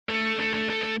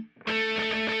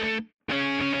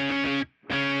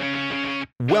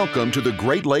Welcome to the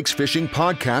Great Lakes Fishing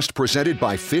Podcast presented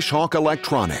by Fishhawk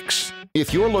Electronics.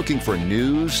 If you're looking for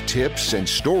news, tips, and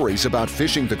stories about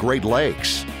fishing the Great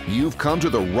Lakes, you've come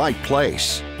to the right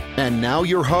place. And now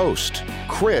your host,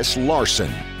 Chris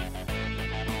Larson.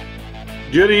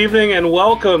 Good evening and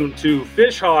welcome to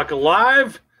Fishhawk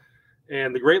Live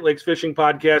and the Great Lakes Fishing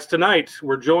Podcast. Tonight,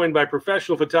 we're joined by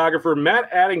professional photographer Matt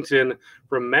Addington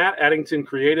from Matt Addington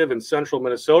Creative in Central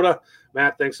Minnesota.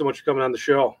 Matt, thanks so much for coming on the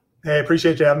show. Hey,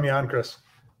 appreciate you having me on, Chris.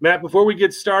 Matt, before we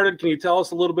get started, can you tell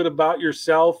us a little bit about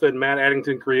yourself and Matt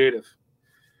Addington Creative?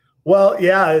 Well,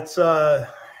 yeah,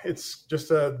 it's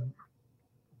just a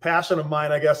passion of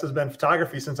mine, I guess, has been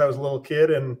photography since I was a little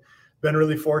kid, and been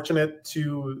really fortunate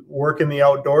to work in the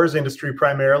outdoors industry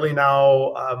primarily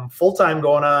now, full-time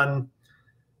going on,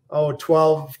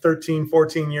 12, 13,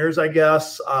 14 years, I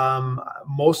guess.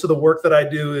 Most of the work that I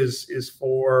do is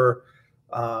for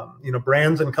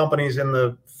brands and companies in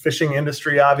the fishing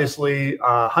industry, obviously.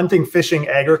 Hunting, fishing,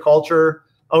 agriculture,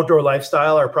 outdoor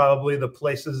lifestyle are probably the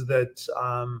places that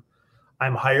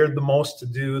I'm hired the most to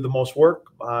do the most work.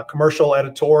 Commercial,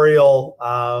 editorial,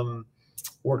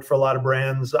 worked for a lot of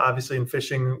brands, obviously in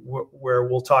fishing, where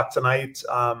we'll talk tonight.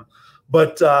 I'm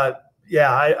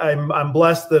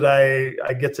blessed that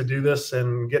I get to do this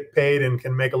and get paid and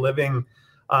can make a living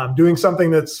doing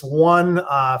something that's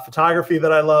photography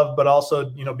that I love, but also,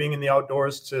 being in the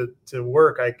outdoors to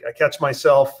work. I catch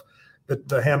myself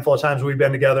the handful of times we've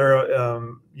been together,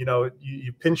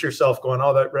 you pinch yourself going,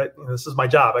 this is my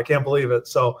job. I can't believe it.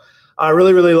 So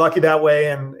really, really lucky that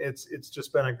way. And it's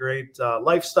just been a great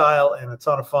lifestyle and a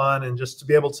ton of fun. And just to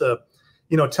be able to,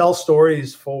 tell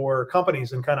stories for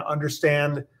companies and kind of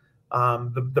understand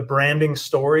the branding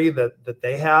story that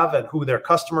they have and who their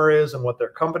customer is and what their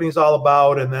company's all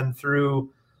about. And then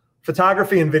through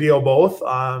photography and video, both,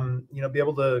 be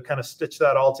able to kind of stitch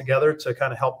that all together to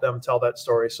kind of help them tell that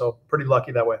story. So pretty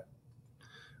lucky that way.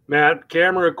 Matt,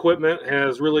 camera equipment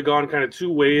has really gone kind of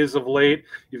two ways of late.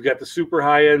 You've got the super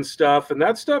high-end stuff, and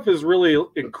that stuff is really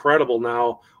incredible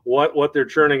now, what they're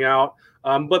churning out.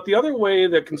 But the other way,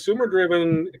 that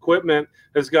consumer-driven equipment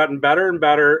has gotten better and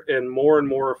better and more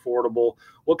affordable.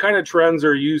 What kind of trends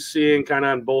are you seeing kind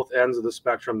of on both ends of the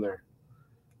spectrum there?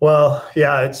 Well,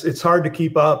 yeah, it's hard to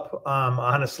keep up.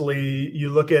 Honestly, you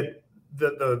look at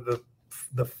the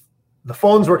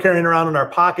phones we're carrying around in our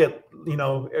pocket,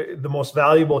 the most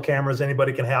valuable cameras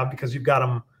anybody can have because you've got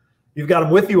them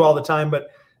with you all the time. But,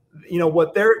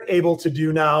 what they're able to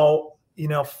do now,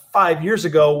 5 years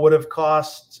ago would have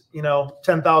cost,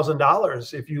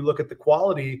 $10,000 if you look at the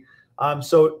quality.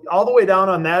 So all the way down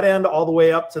on that end, all the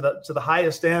way up to the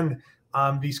highest end,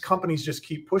 these companies just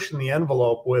keep pushing the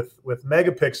envelope with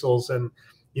megapixels and,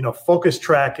 focus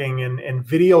tracking and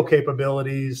video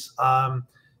capabilities.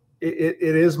 It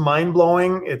is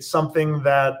mind-blowing. It's something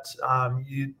that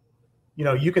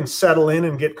you can settle in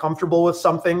and get comfortable with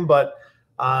something, but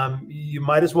you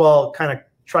might as well kind of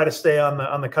try to stay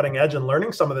on the cutting edge and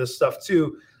learning some of this stuff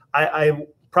too. I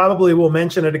probably will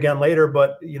mention it again later,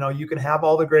 but you can have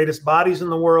all the greatest bodies in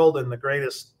the world and the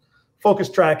greatest focus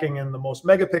tracking and the most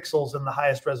megapixels and the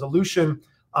highest resolution.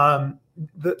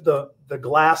 The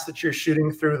glass that you're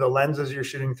shooting through, the lenses you're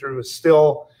shooting through is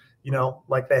still,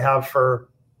 like they have for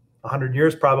 100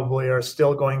 years probably, are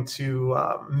still going to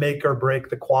make or break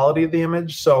the quality of the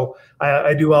image. So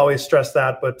I do always stress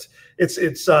that, but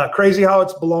it's crazy how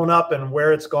it's blown up and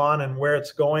where it's gone and where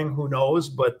it's going, who knows,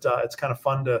 but it's kind of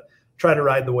fun to try to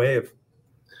ride the wave.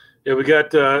 Yeah, we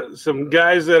got some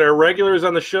guys that are regulars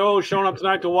on the show showing up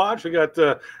tonight to watch. We got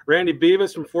Randy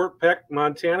Beavis from Fort Peck,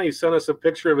 Montana. He sent us a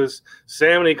picture of his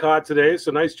salmon he caught today. So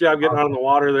nice job getting out on the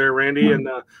water there, Randy. And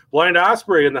Blind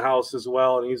Osprey in the house as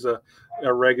well, and he's a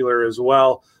regular as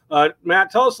well.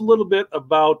 Matt, tell us a little bit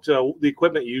about the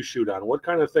equipment you shoot on. What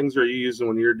kind of things are you using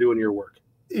when you're doing your work?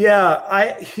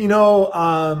 Yeah,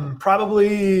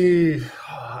 probably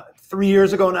 3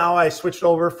 years ago now, I switched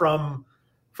over from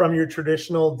your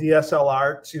traditional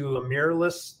DSLR to a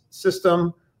mirrorless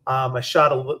system. I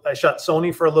shot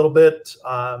Sony for a little bit,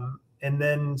 and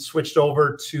then switched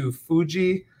over to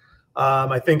Fuji.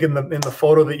 I think in the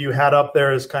photo that you had up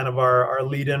there is kind of our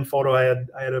lead-in photo.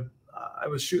 I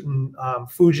was shooting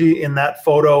Fuji in that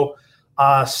photo.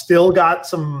 Still got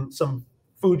some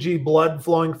Fuji blood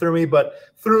flowing through me, but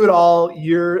through it all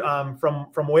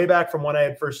from way back from when I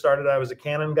had first started, I was a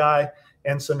Canon guy.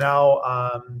 And so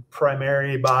now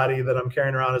primary body that I'm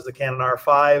carrying around is the Canon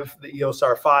R5, the EOS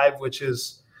R5, which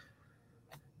is,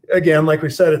 again, like we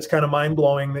said, it's kind of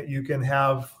mind-blowing that you can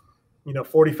have,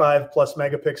 45 plus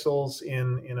megapixels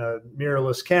in a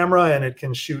mirrorless camera, and it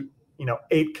can shoot,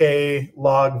 8K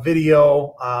log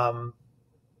video.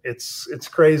 It's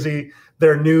crazy.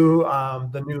 Their new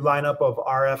the new lineup of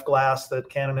RF glass that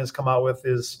Canon has come out with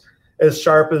is as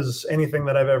sharp as anything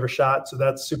that I've ever shot. So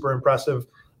that's super impressive.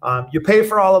 You pay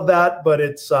for all of that, but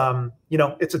it's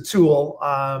it's a tool.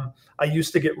 I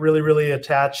used to get really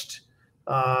attached.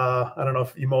 I don't know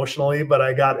if emotionally, but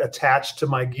I got attached to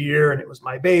my gear, and it was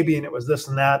my baby, and it was this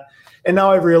and that. And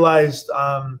now I've realized,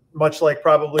 much like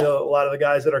probably a lot of the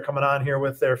guys that are coming on here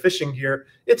with their fishing gear,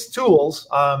 it's tools,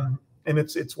 and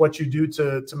it's what you do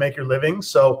to make your living.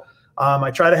 So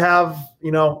I try to have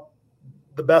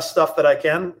the best stuff that I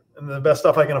can and the best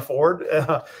stuff I can afford,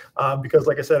 because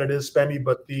like I said, it is spendy.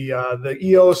 But the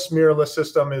EOS mirrorless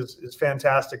system is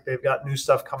fantastic. They've got new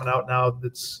stuff coming out now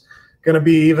that's going to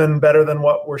be even better than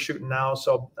what we're shooting now.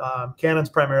 So Canon's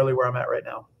primarily where I'm at right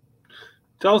now.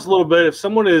 Tell us a little bit, if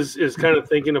someone is kind of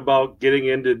thinking about getting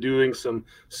into doing some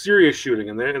serious shooting,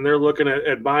 and they're looking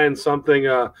at buying something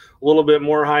a little bit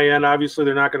more high end. Obviously,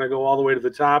 they're not going to go all the way to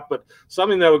the top, but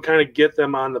something that would kind of get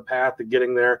them on the path to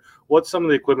getting there. What's some of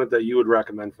the equipment that you would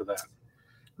recommend for that?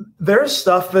 There's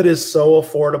stuff that is so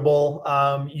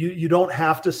affordable. You don't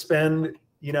have to spend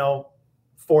 $4,000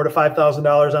 to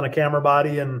 $5,000 on a camera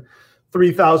body and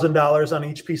 $3,000 on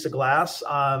each piece of glass.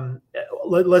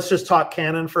 Let's just talk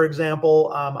Canon, for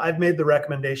example. I've made the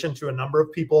recommendation to a number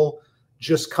of people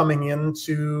just coming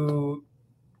into,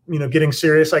 getting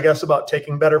serious, I guess, about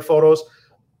taking better photos.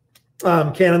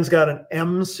 Canon's got an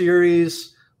M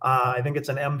series. I think it's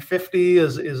an M50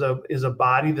 is a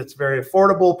body that's very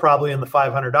affordable, probably in the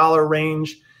 $500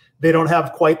 range. They don't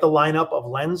have quite the lineup of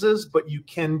lenses, but you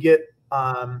can get,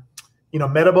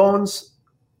 Metabones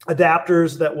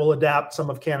adapters that will adapt some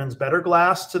of Canon's better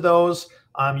glass to those.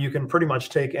 You can pretty much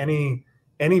take any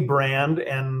brand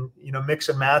and mix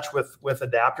and match with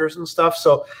adapters and stuff.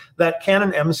 So that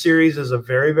Canon M series is a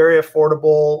very, very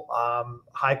affordable,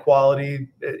 high quality.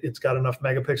 It's got enough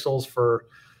megapixels for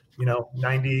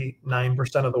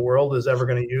 99% of the world is ever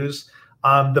going to use.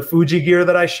 The Fuji gear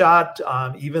that I shot,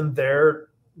 even their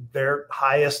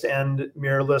highest end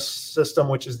mirrorless system,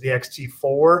 which is the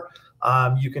XT4.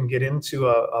 You can get into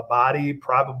a body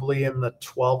probably in the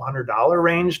 $1,200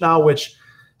 range now, which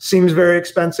seems very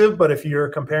expensive, but if you're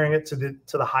comparing it to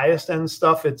the highest end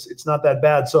stuff, it's not that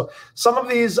bad. So some of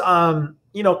these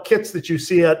kits that you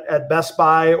see at Best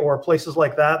Buy or places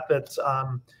like that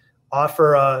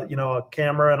offer a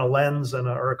camera and a lens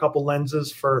or a couple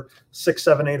lenses for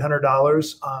 $600, $700,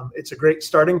 $800. It's a great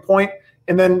starting point.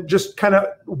 And then just kind of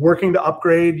working to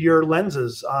upgrade your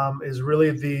lenses is really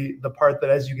the part that,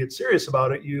 as you get serious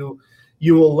about it, you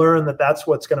will learn that that's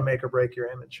what's going to make or break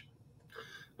your image.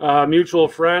 Mutual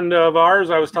friend of ours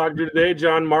I was talking to today,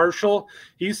 John Marshall,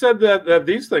 he said that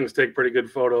these things take pretty good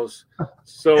photos.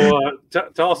 So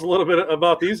tell us a little bit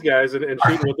about these guys and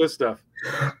shooting with this stuff.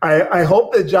 I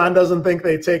hope that John doesn't think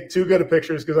they take too good of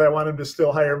pictures, because I want him to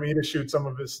still hire me to shoot some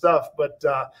of his stuff. But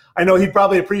I know he'd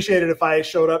probably appreciate it if I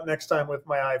showed up next time with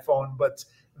my iPhone. But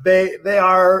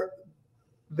they're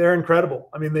incredible.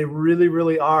 I mean, they really,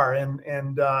 really are.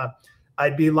 And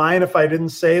I'd be lying if I didn't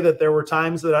say that there were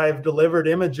times that I've delivered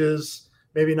images,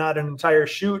 maybe not an entire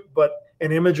shoot, but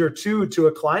an image or two to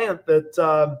a client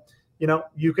that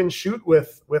you can shoot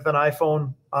with an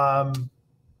iPhone.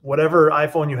 Whatever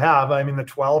iPhone you have, I mean, the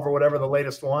 12 or whatever the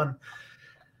latest one,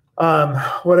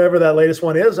 whatever that latest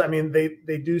one is. I mean,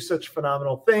 they do such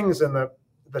phenomenal things, and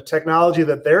the technology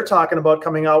that they're talking about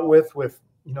coming out with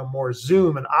more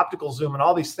zoom and optical zoom and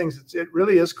all these things, it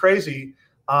really is crazy.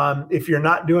 If you're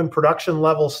not doing production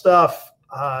level stuff,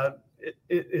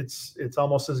 it's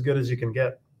almost as good as you can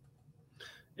get.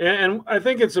 And I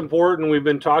think it's important. We've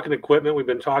been talking equipment, we've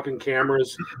been talking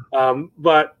cameras,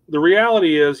 but the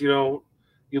reality is,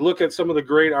 you look at some of the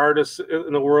great artists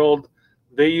in the world,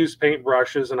 they use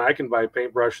paintbrushes, and I can buy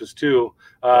paintbrushes too.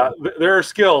 There's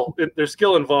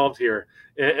skill involved here.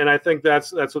 And I think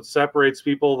that's what separates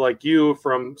people like you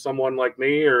from someone like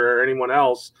me or anyone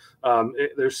else.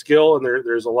 There's skill, and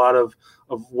there's a lot of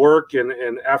work and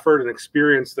effort and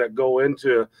experience that go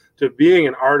into being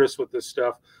an artist with this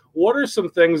stuff. What are some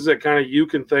things that kind of you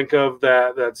can think of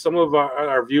that some of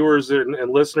our viewers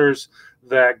and listeners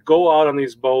that go out on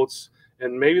these boats,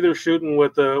 and maybe they're shooting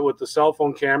with the cell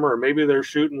phone camera, or maybe they're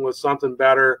shooting with something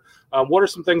better? What are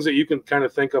some things that you can kind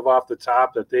of think of off the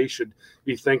top that they should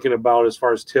be thinking about as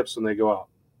far as tips when they go out?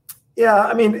 Yeah,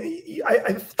 I mean,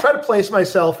 I try to place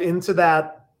myself into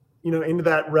that, into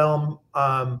that realm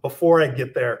before I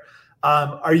get there.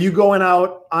 Are you going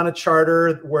out on a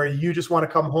charter where you just want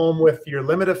to come home with your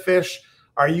limit of fish?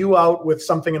 Are you out with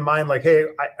something in mind, like, hey,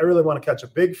 I really want to catch a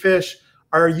big fish?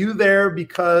 Are you there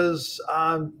because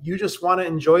you just want to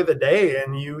enjoy the day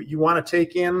and you want to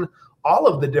take in all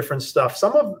of the different stuff.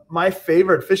 Some of my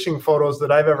favorite fishing photos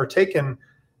that I've ever taken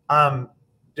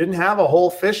didn't have a whole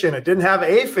fish in it, didn't have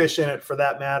a fish in it for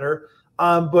that matter.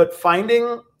 But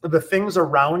finding the things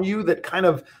around you that kind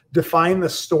of define the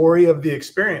story of the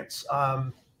experience.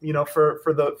 You know, for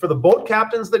the boat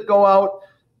captains that go out,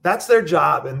 that's their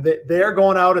job, and they are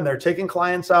going out and they're taking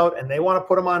clients out and they want to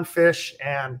put them on fish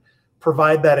and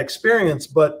provide that experience.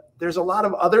 But there's a lot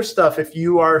of other stuff, if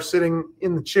you are sitting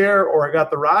in the chair or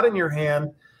got the rod in your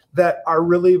hand, that are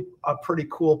really a pretty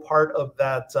cool part of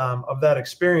that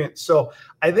experience. So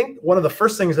I think one of the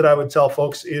first things that I would tell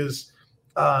folks is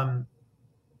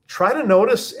try to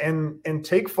notice and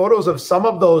take photos of some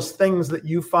of those things that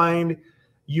you find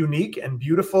unique and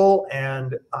beautiful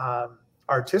and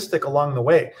artistic along the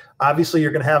way. Obviously,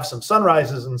 you're going to have some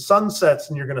sunrises and sunsets,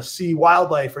 and you're going to see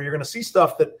wildlife, or you're going to see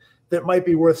stuff that might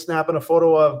be worth snapping a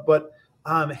photo of. But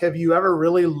have you ever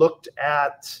really looked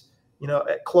at,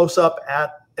 at close up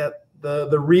at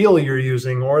the reel you're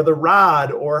using, or the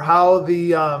rod, or how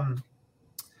the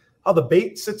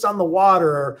bait sits on the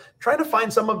water, or trying to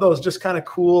find some of those just kind of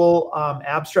cool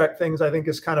abstract things, I think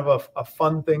is kind of a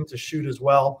fun thing to shoot as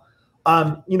well.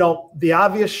 The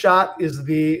obvious shot is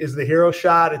the hero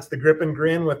shot. It's the grip and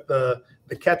grin with the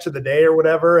catch of the day or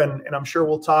whatever. And I'm sure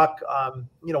we'll talk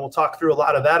through a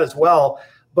lot of that as well.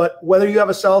 But whether you have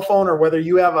a cell phone or whether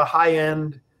you have a high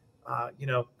end,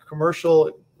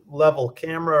 commercial level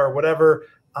camera or whatever,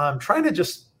 trying to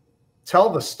just tell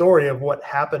the story of what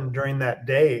happened during that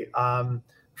day,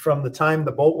 from the time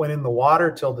the boat went in the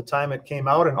water till the time it came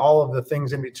out and all of the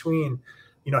things in between.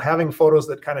 Having photos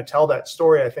that kind of tell that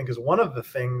story, I think, is one of the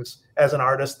things as an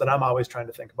artist that I'm always trying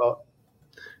to think about.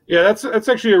 Yeah, that's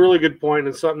actually a really good point,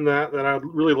 and something that I'd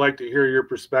really like to hear your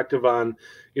perspective on.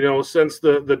 Since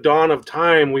the dawn of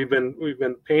time, we've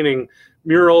been painting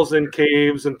murals in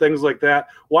caves and things like that.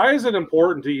 Why is it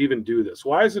important to even do this?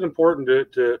 Why is it important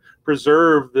to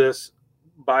preserve this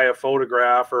by a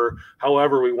photograph, or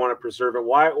however we want to preserve it?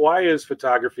 Why is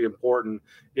photography important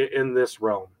in this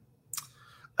realm?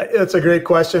 That's a great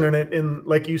question. And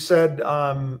like you said,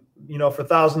 for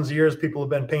thousands of years, people have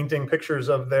been painting pictures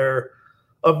of their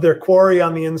quarry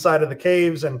on the inside of the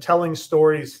caves and telling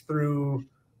stories through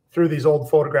these old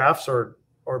photographs or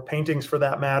paintings for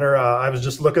that matter. I was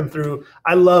just looking through,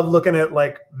 I love looking at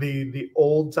like the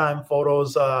old time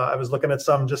photos. I was looking at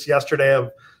some just yesterday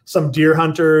of some deer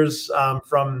hunters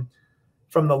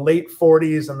from the late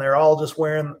 40s, and they're all just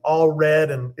wearing all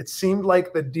red, and it seemed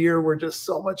like the deer were just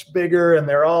so much bigger, and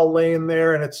they're all laying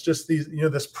there, and it's just these,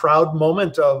 this proud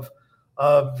moment of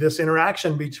this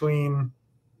interaction between,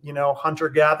 hunter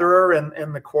gatherer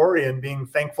and the quarry, and being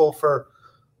thankful for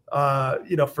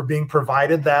being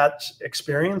provided that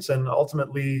experience, and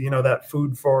ultimately, that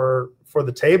food for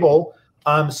the table.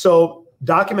 So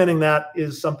documenting that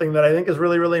is something that I think is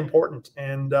really, really important,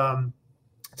 and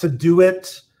to do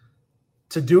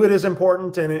it is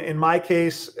important. And in my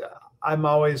case, I'm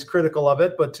always critical of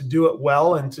it, but to do it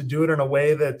well and to do it in a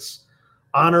way that's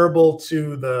honorable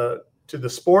to the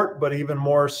sport, but even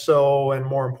more so and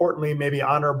more importantly, maybe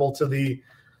honorable to the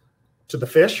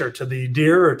fish or to the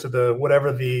deer or to the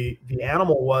whatever the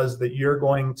animal was that you're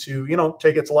going to,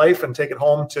 take its life and take it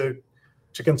home to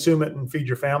consume it and feed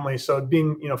your family. So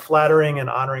being, flattering and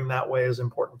honoring that way is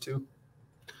important too.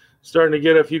 Starting to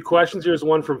get a few questions. Here's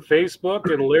one from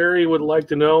Facebook, and Larry would like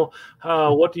to know,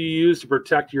 what do you use to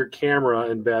protect your camera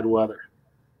in bad weather?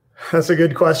 That's a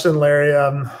good question, Larry.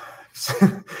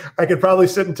 I could probably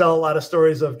sit and tell a lot of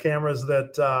stories of cameras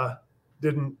that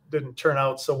didn't turn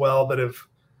out so well, that have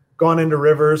gone into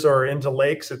rivers or into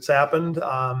lakes. It's happened.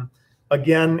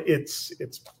 Again, it's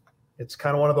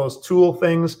kind of one of those tool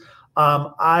things.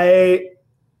 I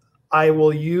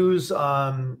will use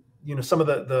some of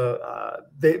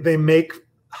they make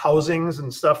housings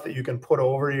and stuff that you can put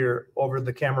over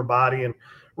the camera body and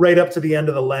right up to the end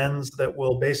of the lens that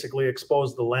will basically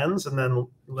expose the lens, and then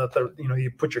let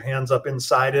you put your hands up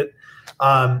inside it.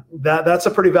 That's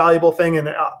a pretty valuable thing.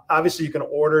 And obviously you can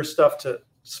order stuff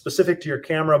specific to your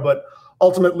camera, but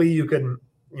ultimately you can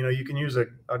use a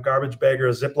garbage bag or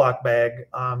a Ziploc bag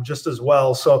just as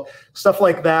well. So stuff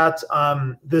like that.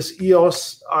 This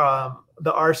EOS,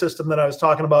 the R system that I was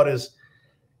talking about is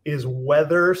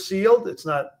weather sealed. It's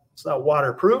not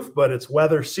waterproof, but it's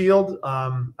weather sealed.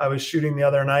 I was shooting the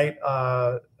other night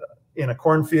in a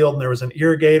cornfield, and there was an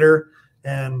irrigator,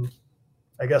 and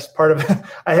I guess part of it,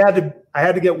 I had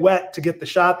to get wet to get the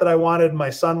shot that I wanted.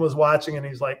 My son was watching, and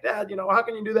he's like, "Dad, how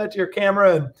can you do that to your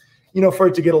camera?" And for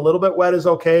it to get a little bit wet is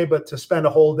okay, but to spend a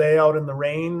whole day out in the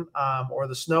rain or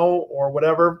the snow or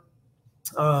whatever,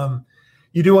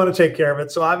 you do want to take care of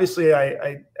it. So obviously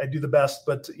I do the best,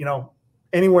 but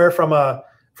anywhere from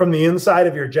the inside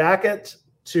of your jacket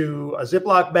to a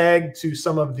Ziploc bag to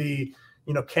some of the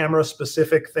camera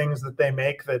specific things that they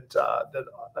make that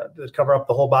cover up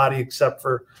the whole body except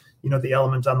for the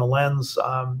element on the lens.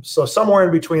 So somewhere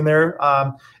in between there,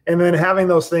 and then having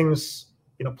those things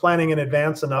planning in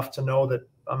advance enough to know that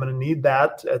I'm going to need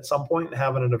that at some point, and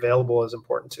having it available is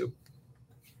important too.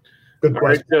 Good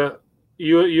question. Right,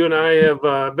 you and I have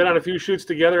been on a few shoots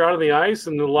together out on the ice,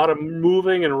 and a lot of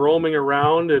moving and roaming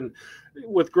around. And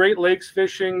with Great Lakes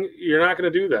fishing, you're not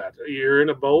going to do that. You're in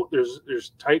a boat.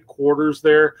 There's tight quarters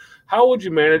there. How would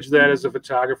you manage that as a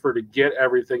photographer to get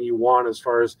everything you want, as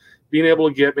far as being able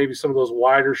to get maybe some of those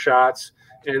wider shots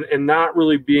and not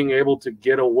really being able to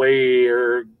get away,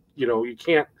 or you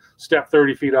can't step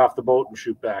 30 feet off the boat and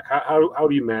shoot back? How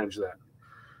do you manage that?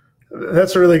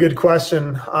 That's a really good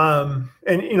question.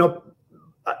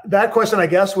 That question, I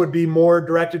guess, would be more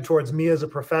directed towards me as a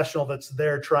professional that's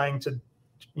there trying to,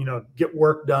 get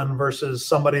work done, versus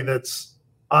somebody that's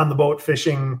on the boat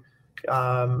fishing,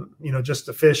 just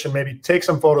to fish and maybe take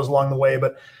some photos along the way.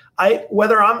 But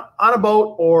whether I'm on a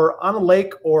boat or on a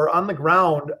lake or on the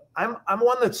ground, I'm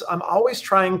always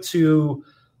trying to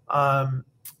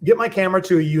get my camera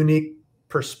to a unique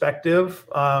perspective.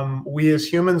 We as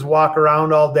humans walk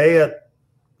around all day at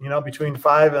between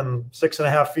 5 and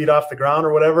 6.5 feet off the ground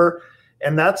or whatever,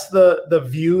 and that's the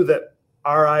view that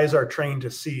our eyes are trained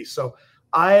to see. So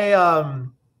I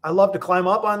love to climb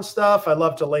up on stuff. I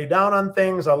love to lay down on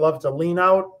things. I love to lean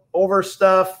out over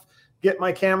stuff. Get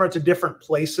my camera to different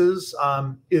places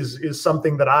is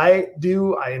something that I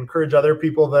do. I encourage other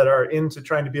people that are into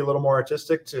trying to be a little more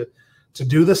artistic to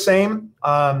do the same.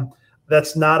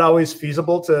 That's not always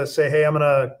feasible to say, hey, I'm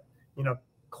going to,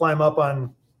 climb up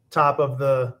on top of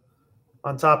the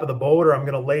boat, or I'm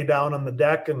going to lay down on the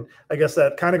deck. And I guess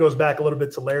that kind of goes back a little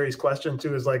bit to Larry's question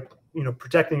too, is like,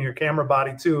 protecting your camera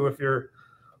body too. If you're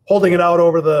holding it out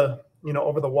over the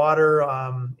water,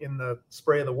 in the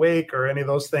spray of the wake or any of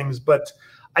those things. But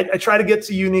I try to get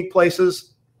to unique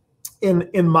places.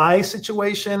 In my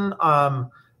situation,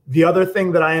 the other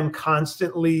thing that I am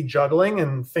constantly juggling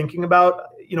and thinking about,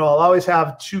 I'll always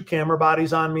have 2 camera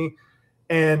bodies on me,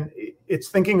 and it's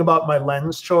thinking about my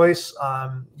lens choice.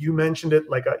 You mentioned it,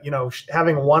 like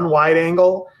having one wide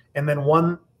angle and then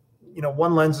one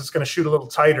lens that's going to shoot a little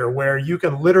tighter, where you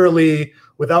can literally,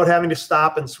 without having to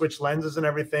stop and switch lenses and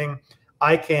everything,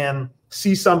 I can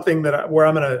see something where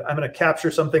I'm going to capture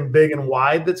something big and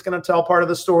wide that's going to tell part of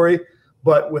the story.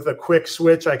 But with a quick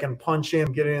switch, I can punch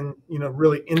in, get in,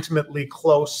 really intimately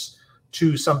close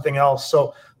to something else.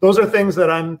 So those are things that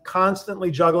I'm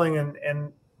constantly juggling,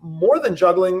 and more than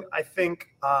juggling, I think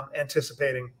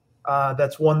anticipating.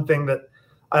 That's one thing that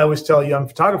I always tell young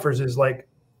photographers is like,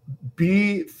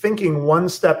 be thinking one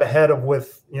step ahead of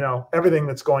everything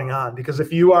that's going on. Because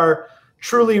if you are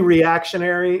truly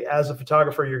reactionary as a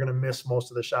photographer, you're going to miss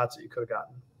most of the shots that you could have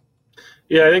gotten.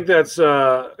 Yeah, I think that's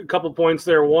a couple points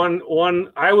there.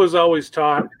 One, I was always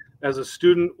taught as a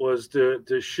student was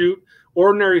to shoot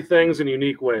ordinary things in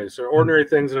unique ways, or ordinary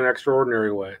things in an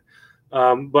extraordinary way.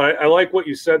 But I like what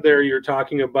you said there. You're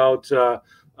talking about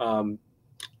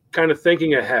kind of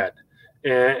thinking ahead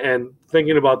and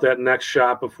thinking about that next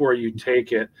shot before you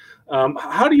take it.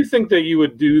 How do you think that you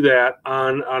would do that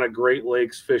on a Great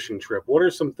Lakes fishing trip? What are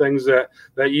some things that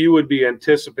you would be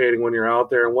anticipating when you're out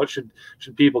there, and what should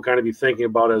people kind of be thinking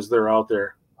about as they're out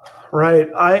there? Right.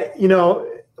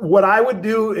 What I would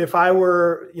do if I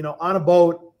were, on a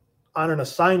boat on an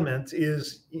assignment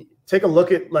is take a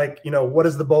look at what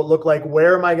does the boat look like?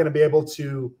 Where am I going to be able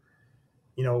to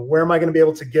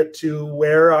get to?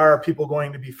 Where are people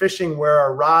going to be fishing? Where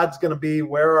are rods going to be?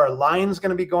 Where are lines going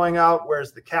to be going out?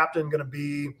 Where's the captain going to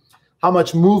be? How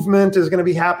much movement is going to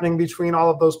be happening between all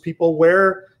of those people?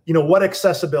 Where, what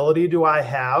accessibility do I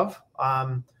have?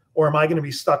 Or am I going to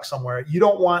be stuck somewhere? You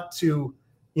don't want to,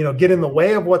 get in the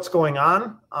way of what's going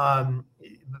on,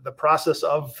 the process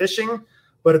of fishing,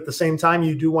 but at the same time,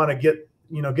 you do want to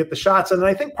get the shots. And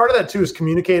I think part of that too is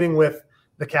communicating with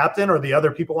the captain or the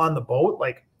other people on the boat.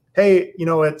 Like, hey,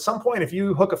 at some point, if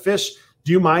you hook a fish,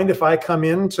 do you mind if I come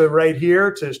in to right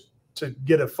here to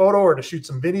get a photo or to shoot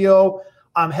some video?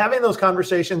 Having those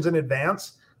conversations in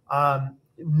advance,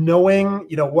 knowing,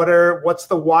 what's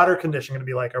the water condition going to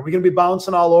be like? Are we going to be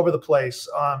bouncing all over the place?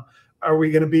 Is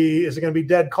it going to be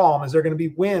dead calm? Is there going to be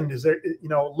wind? Is there,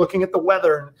 looking at the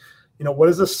weather and, what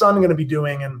is the sun going to be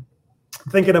doing? And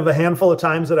thinking of a handful of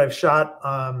times that I've shot,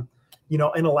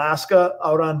 in Alaska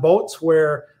out on boats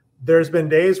where there's been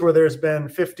days where there's been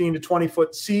 15 to 20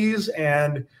 foot seas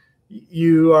and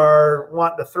you are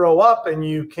wanting to throw up and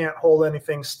you can't hold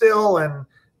anything still. And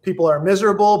people are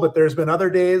miserable, but there's been other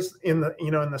days in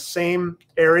the same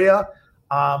area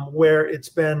where it's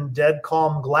been dead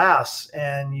calm glass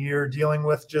and you're dealing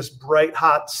with just bright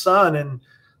hot sun. And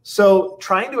so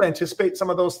trying to anticipate some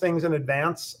of those things in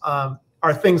advance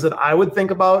are things that I would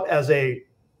think about as a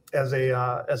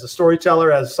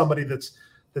storyteller, as somebody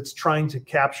that's trying to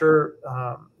capture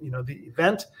the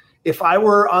event. If I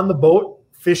were on the boat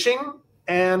fishing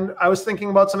and I was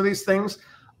thinking about some of these things,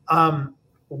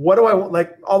 what do I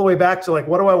like, all the way back to like,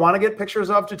 what do I want to get pictures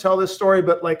of to tell this story?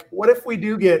 But like, what if we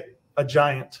do get a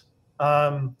giant? I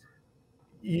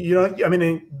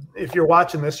mean, if you're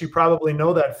watching this, you probably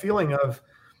know that feeling of,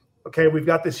 okay, we've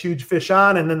got this huge fish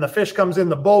on, and then the fish comes in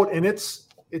the boat, and it's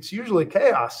usually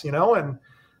chaos, and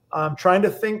trying to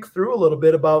think through a little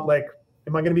bit about like,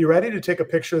 am I going to be ready to take a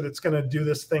picture that's going to do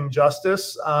this thing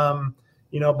justice,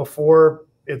 before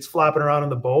it's flopping around in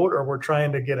the boat, or we're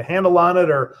trying to get a handle on it,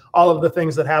 or all of the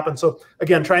things that happen. So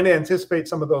again, trying to anticipate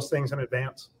some of those things in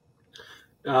advance.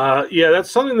 Yeah, that's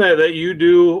something that you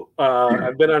do.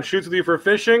 I've been on shoots with you for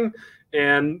fishing,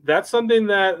 and that's something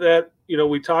that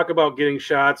we talk about, getting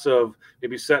shots of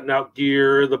maybe setting out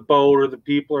gear, the boat or the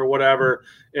people or whatever,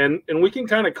 and we can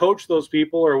kind of coach those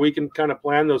people, or we can kind of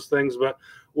plan those things. But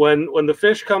when the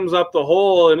fish comes up the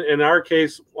hole, in our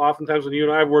case, oftentimes when you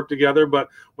and I have worked together, but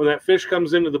when that fish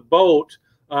comes into the boat,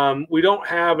 we don't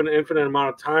have an infinite amount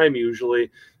of time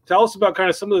usually. Tell us about kind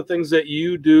of some of the things that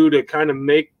you do to kind of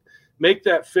make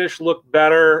that fish look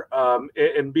better,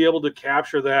 and be able to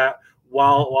capture that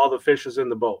while the fish is in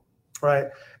the boat. Right.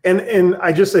 And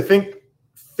I think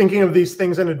thinking of these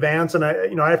things in advance, and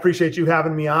I appreciate you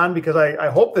having me on, because I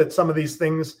hope that some of these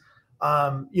things,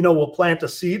 will plant a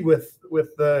seed with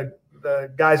the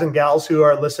guys and gals who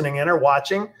are listening in or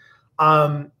watching.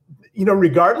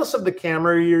 Regardless of the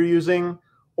camera you're using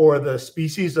or the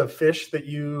species of fish that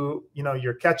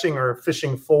you're catching or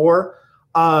fishing for,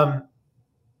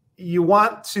 you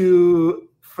want to,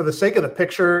 for the sake of the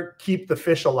picture, keep the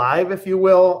fish alive, if you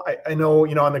will. I know,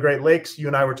 on the Great Lakes, you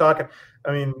and I were talking,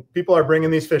 I mean, people are bringing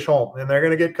these fish home, and they're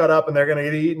going to get cut up and they're going to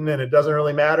get eaten, and it doesn't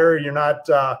really matter. You're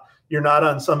not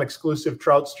on some exclusive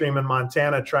trout stream in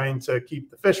Montana trying to keep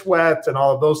the fish wet and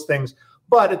all of those things.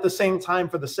 But at the same time,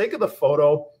 for the sake of the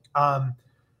photo,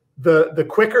 the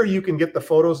quicker you can get the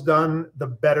photos done, the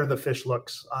better the fish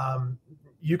looks.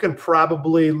 You can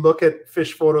probably look at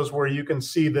fish photos where you can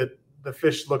see that the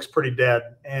fish looks pretty dead,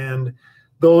 and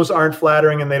those aren't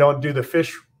flattering, and they don't do the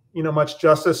fish, much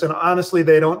justice. And honestly,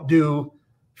 they don't do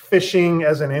fishing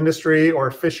as an industry or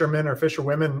fishermen or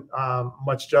fisherwomen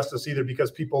much justice either,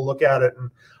 because people look at it and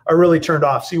are really turned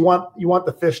off. So you want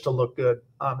the fish to look good.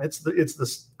 It's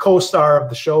the co-star of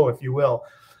the show, if you will.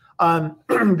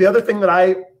 The other thing that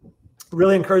I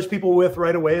really encourage people with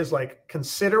right away is like,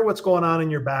 consider what's going on in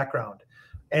your background.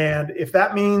 And if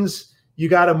that means you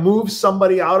got to move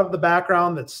somebody out of the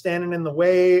background that's standing in the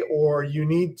way, or you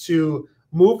need to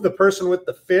move the person with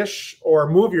the fish, or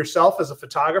move yourself as a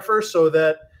photographer so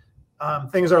that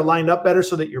things are lined up better,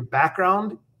 so that your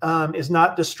background is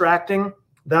not distracting.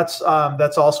 That's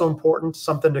also important,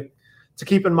 something to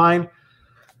keep in mind.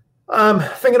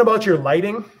 Thinking about your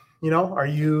lighting,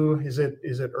 is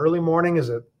it early morning? Is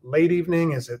it late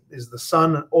evening? Is the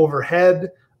sun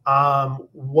overhead?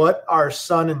 What are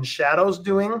sun and shadows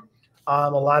doing? A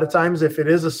lot of times, if it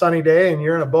is a sunny day and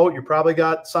you're in a boat, you probably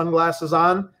got sunglasses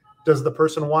on. Does the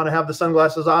person want to have the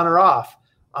sunglasses on or off?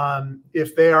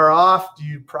 If they are off,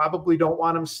 you probably don't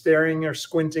want them staring or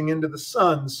squinting into the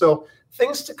sun. So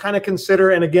things to kind of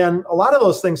consider. And again, a lot of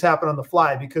those things happen on the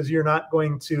fly, because you're not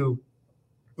going to,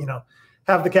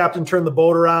 have the captain turn the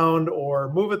boat around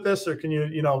or move at this, or can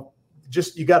you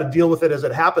got to deal with it as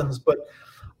it happens. But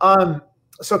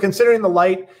so considering the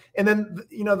light, and then,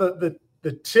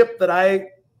 the tip that I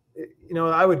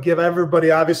would give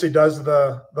everybody, obviously does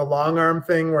the long arm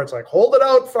thing, where it's like, hold it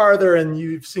out farther. And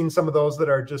you've seen some of those that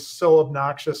are just so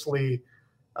obnoxiously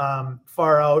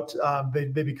far out.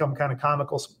 They become kind of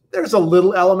comical. So there's a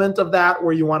little element of that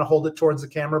where you want to hold it towards the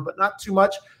camera, but not too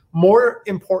much. More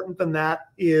important than that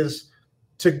is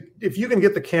if you can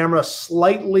get the camera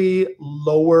slightly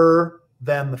lower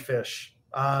than the fish.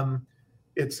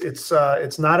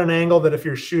 It's not an angle that, if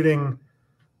you're shooting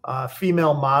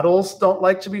female models, don't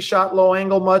like to be shot low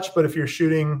angle much, but if you're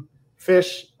shooting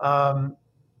fish,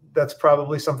 that's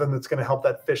probably something that's going to help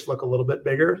that fish look a little bit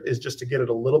bigger, is just to get it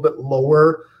a little bit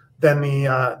lower than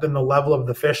the level of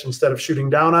the fish. Instead of shooting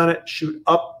down on it, shoot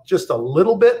up just a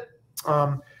little bit,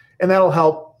 and that'll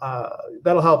help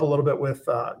a little bit with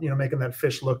making that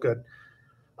fish look good.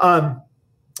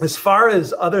 As far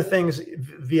as other things,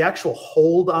 the actual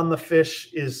hold on the fish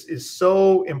is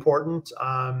so important.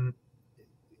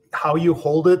 how you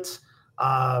hold it.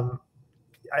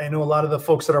 I know a lot of the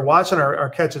folks that are watching are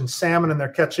catching salmon, and they're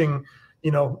catching,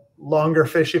 longer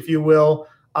fish, if you will.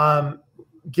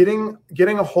 Getting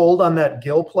a hold on that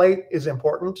gill plate is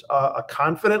important. A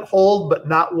confident hold, but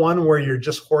not one where you're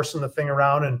just horsing the thing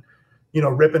around and,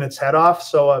 ripping its head off.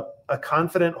 So a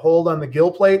confident hold on the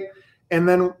gill plate. And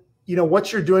then,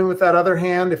 what you're doing with that other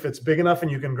hand, if it's big enough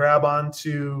and you can grab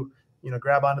onto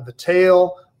the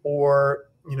tail, or,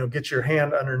 get your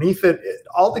hand underneath it,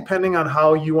 all depending on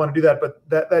how you want to do that. But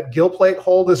that gill plate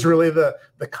hold is really the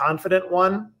confident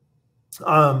one.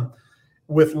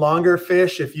 With longer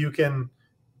fish, if you can,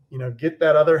 get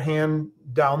that other hand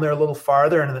down there a little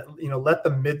farther and, let the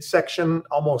midsection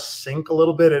almost sink a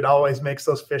little bit, it always makes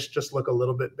those fish just look a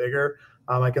little bit bigger.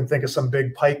 I can think of some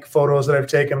big pike photos that I've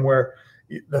taken where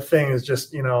the thing is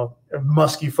just, a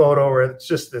musky photo where it's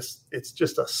just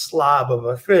a slob of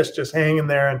a fish just hanging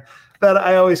there. And that,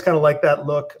 I always kind of like that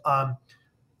look.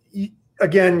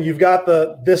 Again, you've got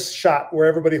this shot where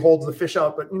everybody holds the fish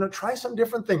out, but try some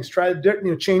different things. Try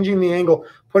changing the angle,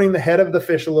 putting the head of the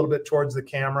fish a little bit towards the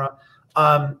camera.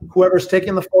 Whoever's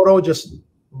taking the photo, just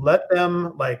let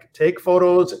them take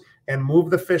photos and move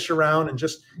the fish around, and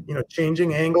just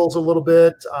changing angles a little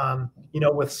bit.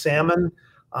 With salmon,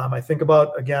 I think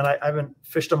about, again, I haven't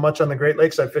fished them much on the Great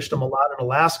Lakes. I've fished them a lot in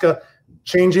Alaska.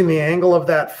 Changing the angle of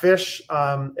that fish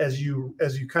as you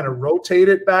kind of rotate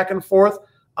it back and forth.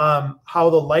 How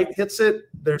the light hits it,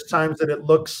 there's times that it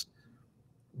looks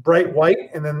bright white,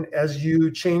 and then as you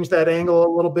change that angle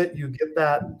a little bit, you get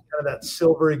that kind of that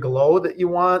silvery glow that you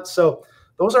want. So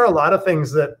those are a lot of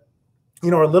things that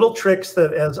are little tricks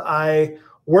that, as I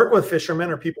work with fishermen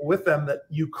or people with them, that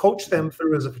you coach them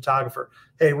through as a photographer.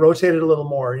 Hey, rotate it a little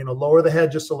more, lower the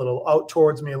head just a little, out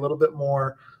towards me a little bit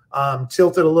more,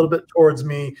 tilt it a little bit towards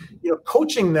me,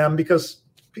 coaching them, because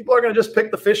people are going to just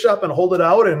pick the fish up and hold it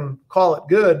out and call it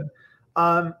good.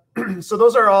 So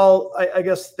those are all, I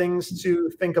guess, things to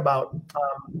think about.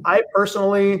 I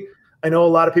personally, I know a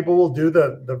lot of people will do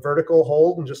the vertical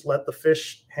hold and just let the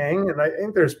fish hang. And I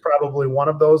think there's probably one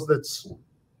of those that's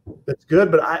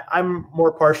good, but I'm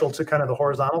more partial to kind of the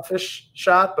horizontal fish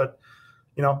shot, but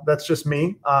that's just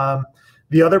me.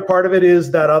 The other part of it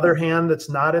is that other hand that's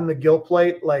not in the gill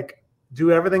plate,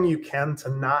 do everything you can to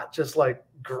not just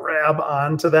grab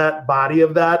onto that body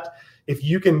of that. If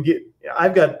you can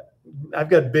I've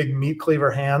got big meat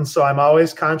cleaver hands, so I'm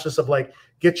always conscious of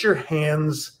get your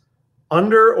hands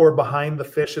under or behind the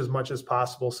fish as much as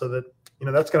possible, so that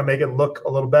that's going to make it look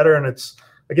a little better, and it's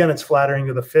flattering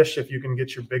to the fish if you can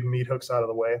get your big meat hooks out of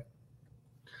the way.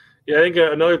 Yeah, I think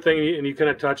another thing, and you kind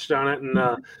of touched on it,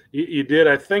 and you did.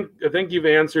 I think you've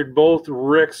answered both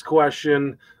Rick's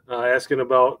question, asking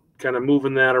about kind of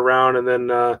moving that around, and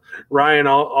then Ryan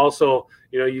also,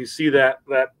 you see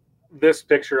this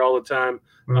picture all the time,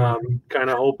 kind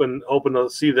of hoping to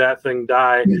see that thing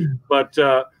die. But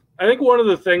I think one of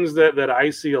the things that I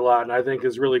see a lot, and I think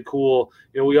is really cool,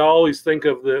 we always think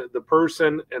of the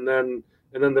person and then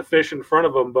the fish in front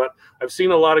of them, but I've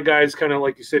seen a lot of guys kind of,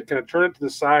 like you said, kind of turn it to the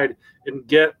side and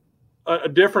get a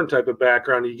different type of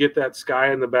background. You get that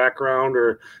sky in the background,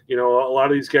 or a lot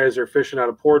of these guys are fishing out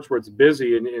of ports where it's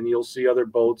busy, and you'll see other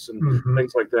boats and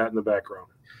things like that in the background.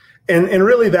 And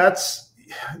really, that's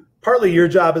partly your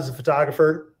job as a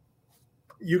photographer.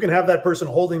 You can have that person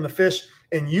holding the fish,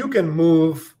 and you can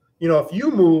move. If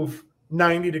you move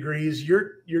 90 degrees,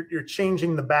 you're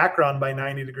changing the background by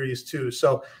 90 degrees too.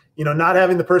 So not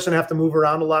having the person have to move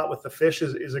around a lot with the fish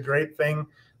is a great thing.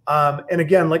 And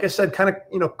again, like I said, kind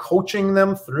of, coaching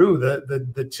them through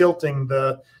the tilting,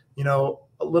 a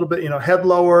little bit, head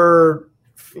lower,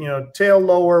 tail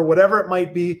lower, whatever it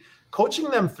might be, coaching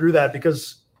them through that,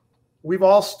 because we've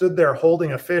all stood there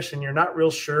holding a fish and you're not real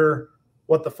sure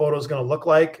what the photo is going to look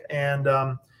like. And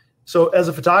so as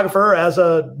a photographer, as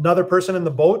another person in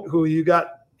the boat who you got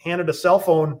handed a cell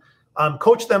phone,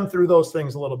 coach them through those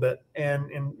things a little bit, and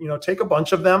take a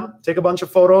bunch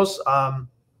of photos,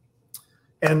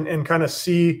 and kind of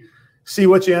see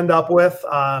what you end up with.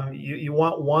 You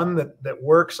want one that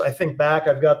works. I think back,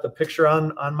 I've got the picture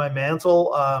on my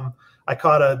mantle. I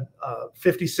caught a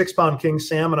 56-pound king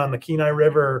salmon on the Kenai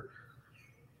River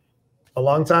a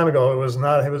long time ago.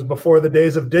 It was before the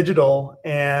days of digital,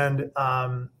 and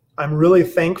I'm really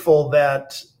thankful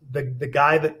that the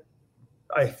guy that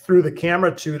I threw the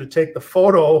camera to take the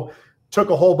photo took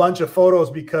a whole bunch of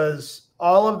photos, because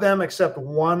all of them except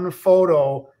one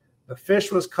photo, the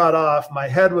fish was cut off, my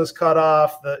head was cut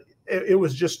off, it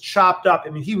was just chopped up. I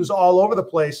mean, he was all over the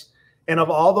place. And of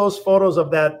all those photos of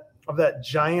that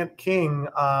giant king,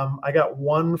 I got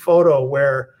one photo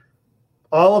where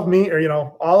all of me, or,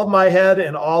 all of my head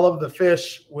and all of the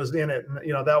fish was in it.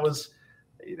 And, that was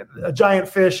a giant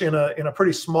fish in a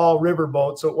pretty small river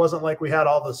boat. So it wasn't like we had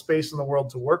all the space in the world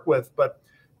to work with, but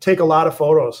take a lot of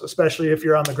photos, especially if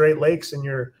you're on the Great Lakes and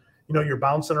you're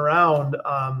bouncing around.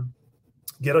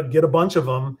 Get a bunch of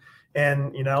them,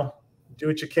 and do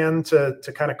what you can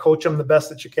to kind of coach them the best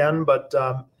that you can, but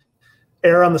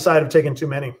err on the side of taking too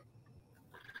many.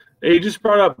 Hey, you just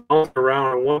brought up bouncing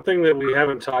around. One thing that we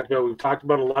haven't talked about, we've talked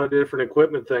about a lot of different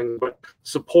equipment things, but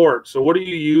support. So what are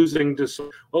you using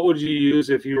what would you use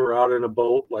if you were out in a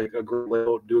boat, like a Great Lake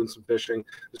boat, doing some fishing,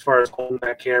 as far as holding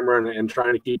that camera and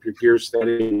trying to keep your gear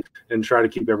steady and try to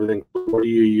keep everything? What are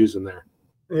you using there?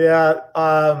 Yeah.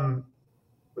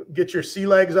 Get your sea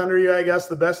legs under you, I guess,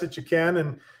 the best that you can.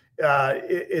 And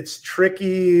it's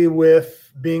tricky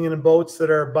with being in boats that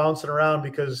are bouncing around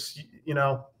because,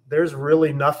 there's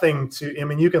really nothing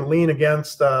you can lean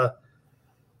against,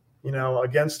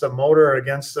 against a motor,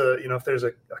 against if there's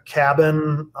a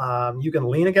cabin, you can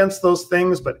lean against those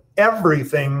things, but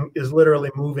everything is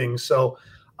literally moving. So,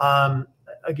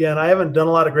 again, I haven't done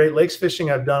a lot of Great Lakes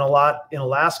fishing. I've done a lot in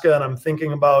Alaska, and I'm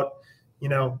thinking about,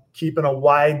 keeping a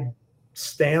wide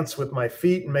stance with my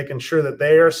feet and making sure that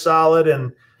they are solid.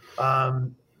 And,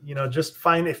 just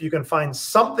if you can find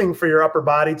something for your upper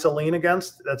body to lean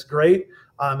against, that's great.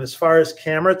 As far as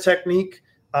camera technique,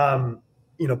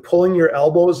 pulling your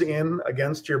elbows in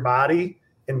against your body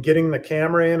and getting the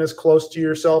camera in as close to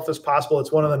yourself as possible.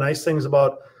 It's one of the nice things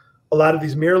about a lot of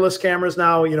these mirrorless cameras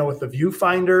now, with the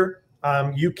viewfinder,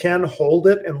 you can hold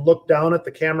it and look down at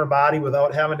the camera body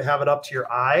without having to have it up to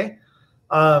your eye,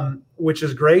 which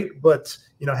is great. But,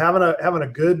 having a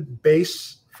good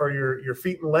base for your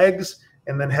feet and legs,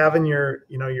 and then having your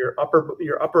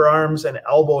upper arms and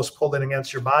elbows pulled in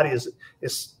against your body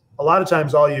is a lot of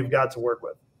times all you've got to work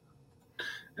with.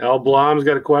 Al Blom's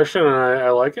got a question, and I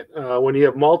like it. When you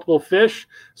have multiple fish,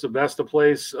 is it best to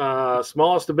place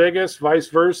smallest to biggest, vice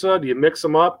versa? Do you mix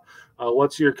them up?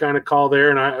 What's your kind of call there?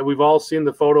 And we've all seen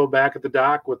the photo back at the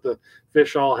dock with the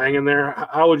fish all hanging there.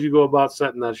 How would you go about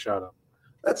setting that shot up?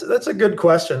 That's a good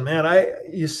question, man.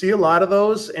 You see a lot of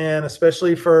those, and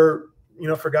especially for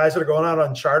guys that are going out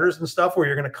on charters and stuff where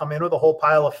you're going to come in with a whole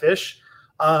pile of fish.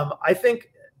 I think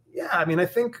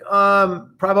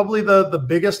probably the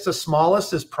biggest to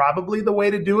smallest is probably the way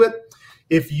to do it.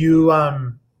 If you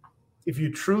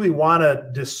truly want to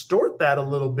distort that a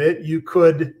little bit, you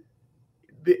could,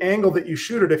 the angle that you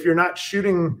shoot it, if you're not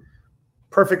shooting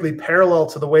perfectly parallel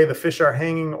to the way the fish are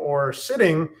hanging or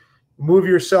sitting, move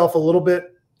yourself a little bit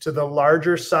to the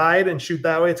larger side and shoot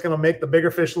that way. It's going to make the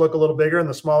bigger fish look a little bigger and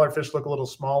the smaller fish look a little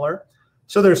smaller.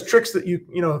 So there's tricks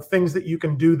that things that you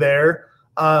can do there.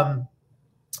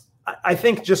 I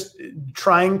think just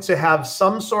trying to have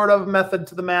some sort of method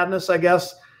to the madness, I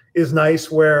guess, is nice,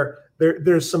 where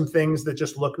there's some things that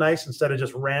just look nice instead of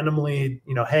just randomly,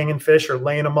 hanging fish or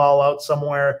laying them all out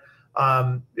somewhere.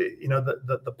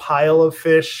 The pile of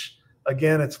fish,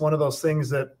 again, it's one of those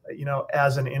things that,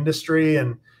 as an industry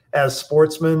and as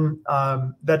sportsmen,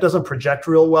 that doesn't project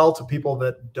real well to people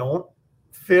that don't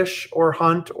fish or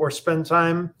hunt or spend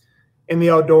time in the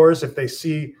outdoors. If they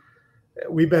see,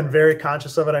 we've been very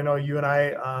conscious of it. I know you and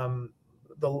I,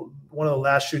 one of the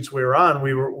last shoots we were on,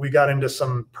 we got into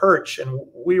some perch, and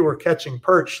we were catching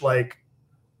perch like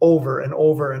over and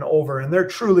over and over. And there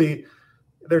truly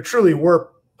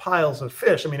were piles of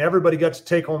fish. I mean, everybody got to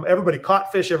take home, everybody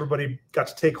caught fish, everybody got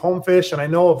to take home fish. And I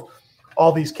know of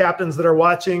all these captains that are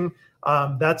watching,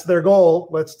 that's their goal.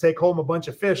 Let's take home a bunch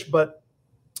of fish, but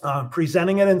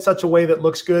presenting it in such a way that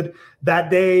looks good. That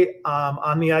day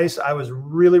on the ice, I was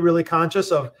really, really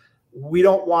conscious of, we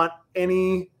don't want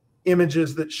any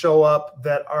images that show up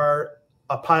that are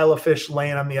a pile of fish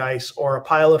laying on the ice or a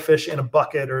pile of fish in a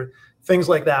bucket or things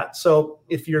like that. So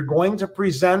if you're going to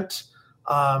present,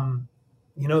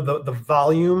 the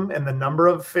volume and the number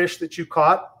of fish that you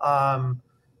caught,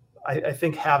 I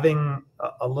think having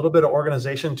a little bit of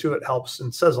organization to it helps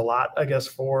and says a lot, I guess,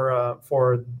 for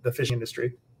the fishing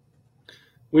industry.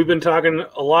 We've been talking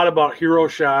a lot about hero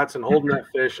shots and holding that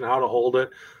fish and how to hold it.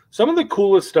 Some of the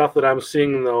coolest stuff that I'm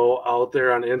seeing, though, out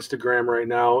there on Instagram right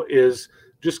now is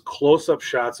just close-up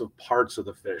shots of parts of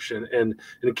the fish and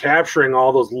capturing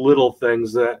all those little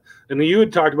things that, and you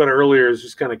had talked about earlier, is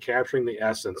just kind of capturing the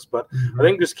essence. But I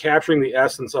think just capturing the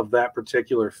essence of that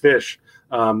particular fish,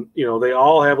 they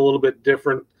all have a little bit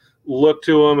different look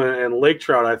to them, and lake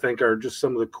trout, I think, are just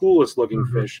some of the coolest looking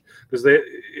fish, because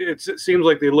it seems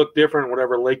like they look different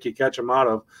whatever lake you catch them out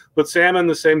of. But salmon,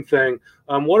 the same thing.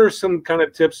 What are some kind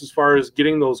of tips as far as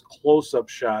getting those close-up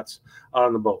shots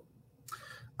on the boat?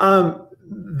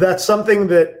 That's something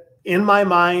that in my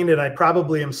mind, and I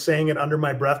probably am saying it under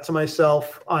my breath to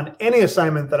myself on any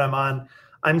assignment that I'm on,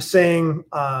 I'm saying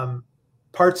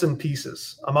parts and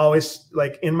pieces. I'm always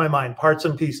like in my mind, parts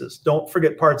and pieces. Don't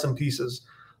forget parts and pieces.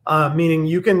 Meaning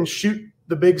you can shoot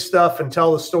the big stuff and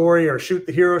tell the story, or shoot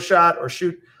the hero shot, or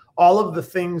shoot all of the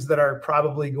things that are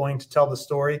probably going to tell the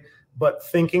story, but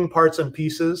thinking parts and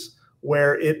pieces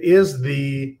where it is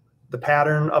the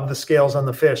pattern of the scales on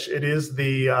the fish. It is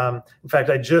in fact,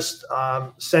 I just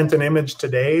sent an image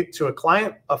today to a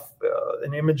client, a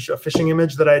fishing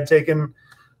image that I had taken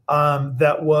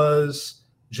that was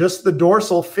just the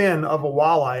dorsal fin of a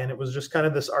walleye. And it was just kind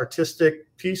of this artistic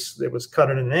piece. It was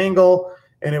cut at an angle,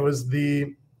 and it was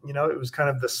it was kind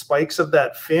of the spikes of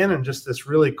that fin and just this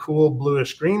really cool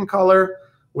bluish green color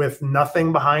with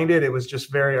nothing behind it. It was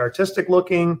just very artistic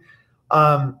looking.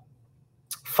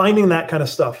 Finding that kind of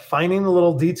stuff, finding the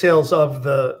little details of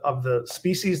the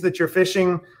species that you're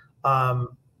fishing.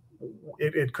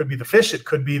 It could be the fish, it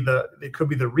could be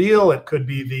the reel, it could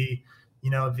be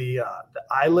the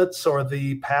eyelets or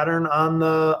the pattern on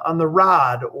the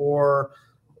rod, or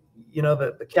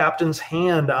the captain's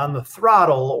hand on the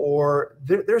throttle, or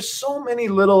there's so many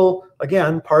little,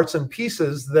 again, parts and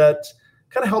pieces that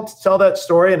kind of help to tell that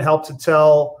story and help to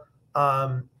tell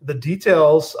the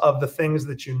details of the things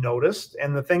that you noticed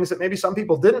and the things that maybe some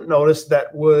people didn't notice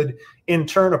that would in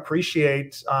turn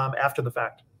appreciate after the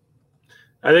fact.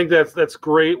 I think that's a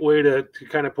great way to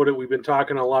kind of put it. We've been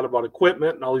talking a lot about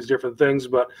equipment and all these different things,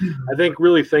 but I think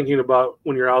really thinking about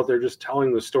when you're out there just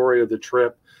telling the story of the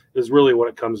trip is really what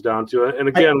it comes down to. And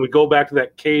again, we go back to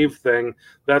that cave thing.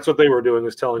 That's what they were doing,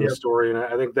 is telling the story. And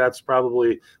I think that's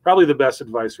probably the best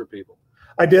advice for people.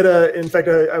 I did in fact,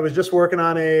 I was just working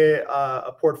on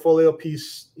a portfolio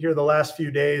piece here the last few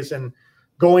days and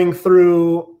going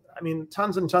through,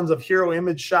 tons and tons of hero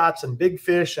image shots and big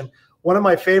fish. And one of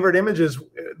my favorite images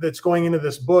that's going into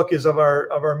this book is of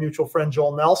our mutual friend,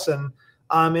 Joel Nelson.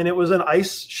 And it was an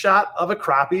ice shot of a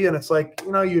crappie. And it's like,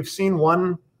 you've seen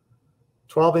one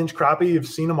 12-inch crappie, you've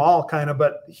seen them all kind of,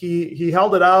 but he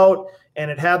held it out and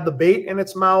it had the bait in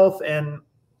its mouth, and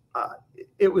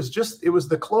it was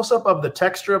the close-up of the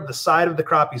texture of the side of the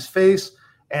crappie's face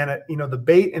and the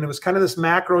bait, and it was kind of this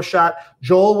macro shot.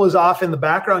 Joel was off in the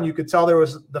background. You could tell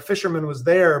the fisherman was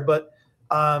there, but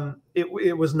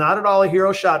it was not at all a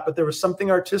hero shot, but there was something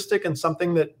artistic and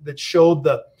something that showed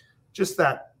just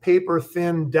that paper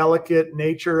thin, delicate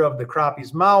nature of the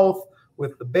crappie's mouth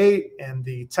with the bait and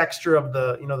the texture of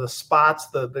the spots,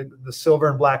 the silver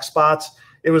and black spots.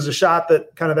 It was a shot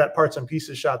that parts and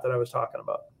pieces shot that I was talking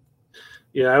about.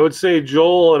 Yeah, I would say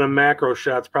Joel in a macro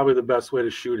shot's probably the best way to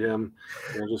shoot him.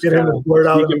 Just get him blurred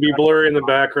out. He can be blurry in the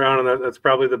background, and that's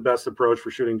probably the best approach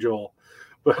for shooting Joel.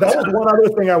 But that was one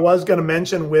other thing I was going to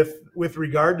mention with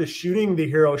regard to shooting the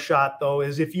hero shot, though,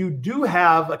 is if you do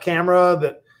have a camera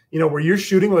that where you're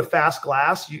shooting with fast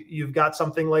glass, you've got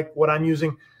something like what I'm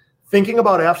using. Thinking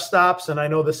about f-stops, and I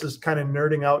know this is kind of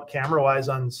nerding out camera-wise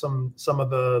on some of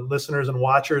the listeners and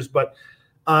watchers, but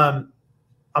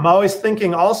I'm always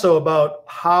thinking also about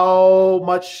how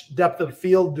much depth of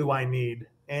field do I need?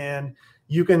 And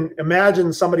you can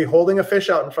imagine somebody holding a fish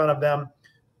out in front of them.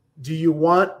 Do you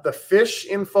want the fish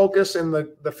in focus and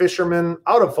the fisherman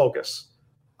out of focus?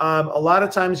 A lot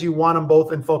of times you want them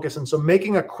both in focus. And so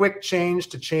making a quick change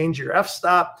to change your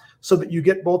f-stop so that you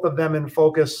get both of them in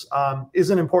focus is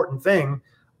an important thing.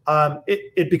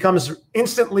 It becomes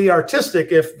instantly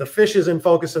artistic if the fish is in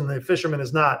focus and the fisherman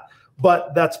is not.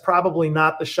 But that's probably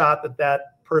not the shot that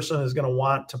person is going to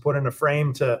want to put in a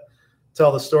frame to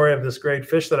tell the story of this great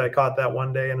fish that I caught that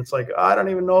one day. And it's like, I don't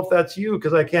even know if that's you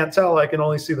because I can't tell. I can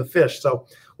only see the fish. So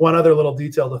one other little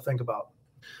detail to think about.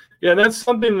 Yeah, that's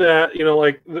something that,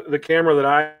 like the camera that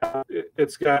I have,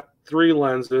 it's got 3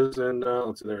 lenses, and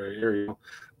let's see, there you go.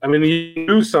 You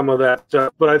do some of that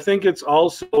stuff, but I think it's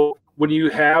also when you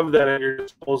have that at your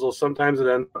disposal, sometimes it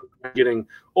ends up getting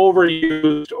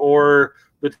overused, or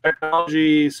the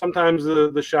technology, sometimes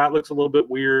the shot looks a little bit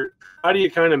weird. How do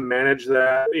you kind of manage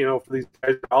that, for these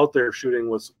guys out there shooting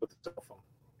with the cell phone?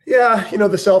 Yeah,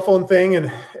 the cell phone thing,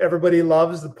 and everybody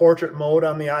loves the portrait mode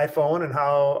on the iPhone and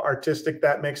how artistic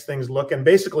that makes things look. And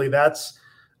basically that's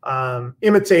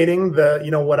imitating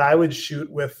what I would shoot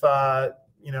with a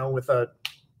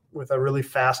really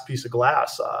fast piece of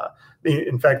glass.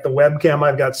 In fact, the webcam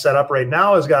I've got set up right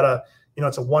now has got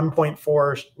it's a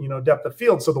 1.4, depth of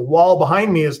field. So the wall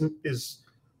behind me is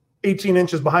 18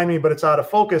 inches behind me, but it's out of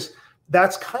focus.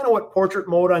 That's kind of what portrait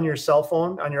mode on your cell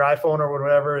phone, on your iPhone or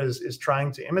whatever is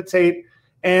trying to imitate.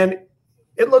 And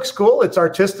it looks cool. It's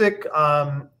artistic.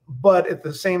 But at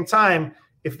the same time,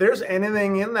 if there's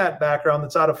anything in that background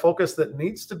that's out of focus that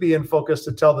needs to be in focus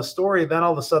to tell the story, then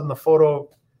all of a sudden the photo,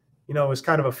 is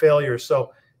kind of a failure.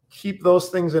 So keep those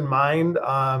things in mind.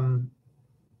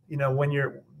 When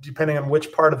you're, depending on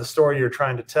which part of the story you're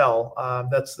trying to tell,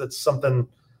 that's something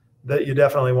that you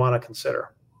definitely want to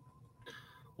consider.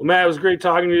 Well, Matt, it was great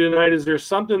talking to you tonight. Is there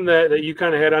something that you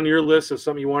kind of had on your list of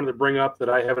something you wanted to bring up that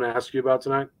I haven't asked you about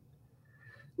tonight?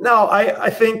 No, I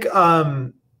think,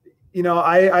 I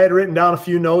had written down a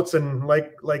few notes, and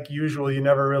like usual, you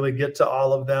never really get to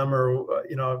all of them,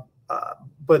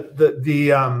 but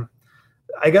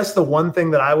I guess the one thing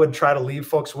that I would try to leave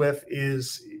folks with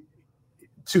is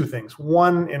two things.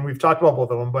 One, and we've talked about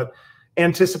both of them, but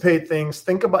anticipate things.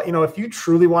 Think about, if you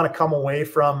truly want to come away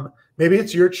from, maybe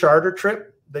it's your charter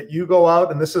trip that you go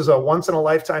out and this is a once in a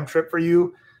lifetime trip for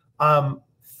you.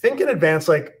 Think in advance,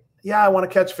 like, yeah, I want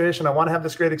to catch fish and I want to have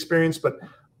this great experience, but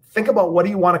think about what do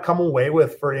you want to come away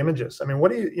with for images? I mean,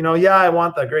 what do yeah, I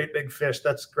want the great big fish.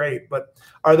 That's great. But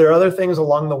are there other things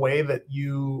along the way that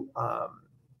you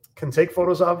can take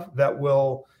photos of that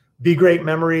will be great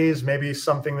memories? Maybe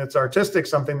something that's artistic,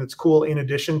 something that's cool in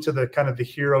addition to the kind of the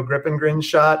hero grip and grin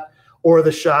shot, or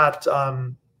the shot,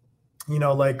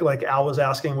 like Al was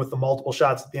asking with the multiple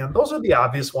shots at the end. Those are the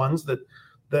obvious ones that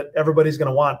everybody's going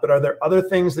to want. But are there other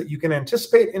things that you can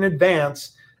anticipate in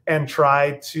advance and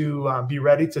try to be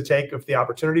ready to take if the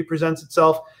opportunity presents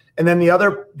itself? And then the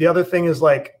other thing is,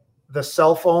 like, the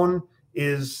cell phone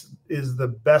is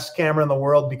the best camera in the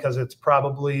world because it's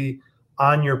probably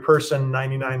on your person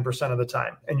 99% of the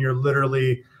time. And you're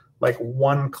literally like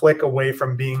one click away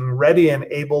from being ready and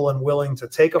able and willing to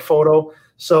take a photo.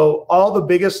 So all the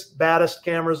biggest, baddest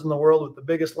cameras in the world with the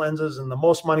biggest lenses and the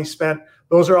most money spent,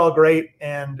 those are all great,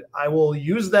 and I will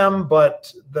use them.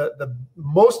 But the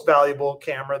most valuable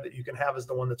camera that you can have is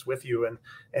the one that's with you,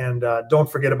 and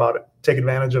don't forget about it. Take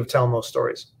advantage of telling those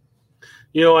stories.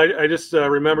 I just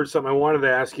remembered something I wanted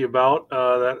to ask you about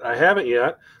that I haven't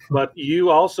yet, but you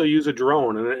also use a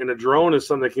drone, and a drone is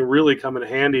something that can really come in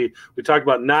handy. We talked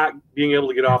about not being able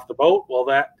to get off the boat. Well,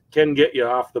 that can get you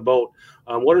off the boat.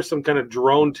 What are some kind of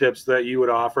drone tips that you would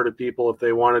offer to people if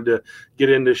they wanted to get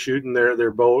into shooting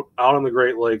their boat out on the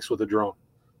Great Lakes with a drone?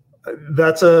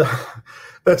 That's a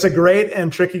great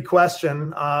and tricky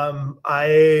question.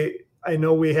 I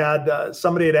know we had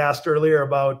somebody had asked earlier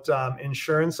about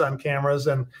insurance on cameras,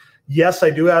 and yes, I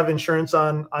do have insurance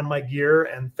on my gear,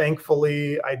 and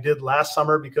thankfully I did last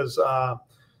summer because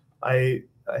I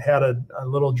had a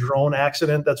little drone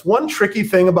accident. That's one tricky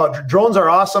thing about drones. Are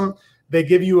awesome. They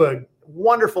give you a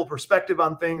wonderful perspective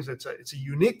on things. It's a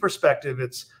unique perspective.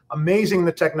 It's amazing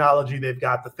the technology they've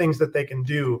got, the things that they can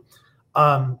do.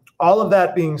 All of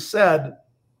that being said,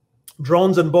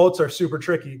 drones and boats are super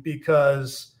tricky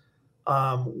because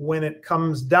when it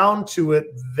comes down to it,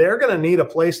 they're going to need a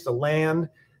place to land.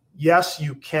 Yes,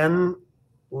 you can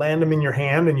land them in your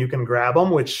hand and you can grab them,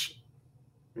 which,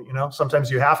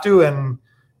 sometimes you have to, and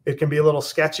it can be a little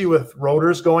sketchy with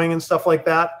rotors going and stuff like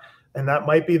that. And that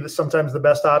might be sometimes the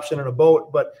best option in a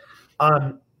boat. But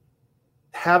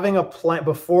having a plan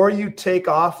before you take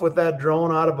off with that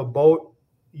drone out of a boat,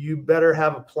 you better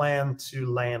have a plan to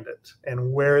land it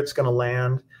and where it's going to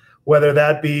land, whether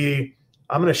that be,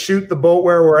 I'm going to shoot the boat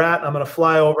where we're at, and I'm going to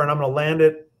fly over and I'm going to land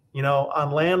it,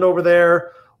 on land over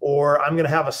there, or I'm going to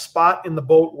have a spot in the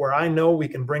boat where I know we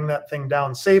can bring that thing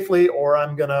down safely, or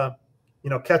I'm going to,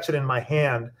 catch it in my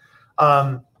hand.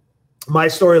 My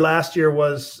story last year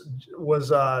was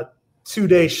a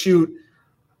 2-day shoot,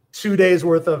 2 days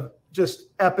worth of just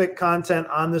epic content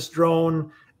on this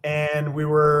drone. And we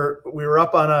were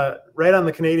up right on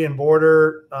the Canadian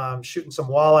border, shooting some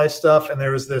walleye stuff. And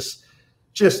there was this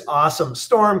just awesome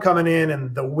storm coming in,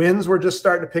 and the winds were just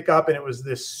starting to pick up, and it was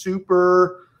this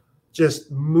super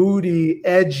just moody,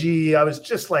 edgy. I was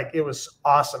just like, it was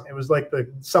awesome. It was like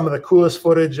some of the coolest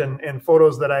footage and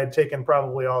photos that I had taken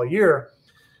probably all year.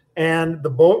 And the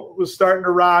boat was starting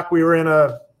to rock. We were in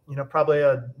probably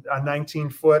a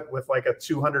 19-foot with like a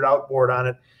 200 outboard on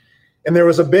it. And there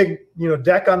was a big,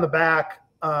 deck on the back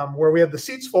where we had the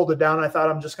seats folded down. I thought,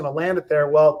 I'm just going to land it there.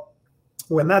 Well,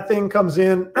 when that thing comes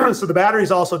in, so the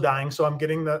battery's also dying, so I'm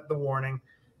getting the warning,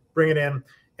 bring it in.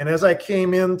 And as I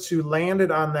came in to land it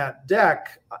on that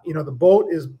deck, the boat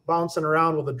is bouncing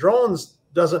around. Well, the drones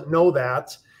doesn't know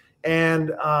that.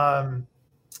 And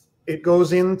it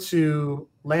goes into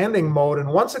landing mode. And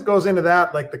once it goes into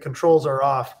that, like, the controls are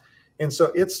off. And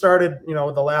so it started, the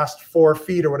last 4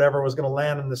 feet or whatever was going to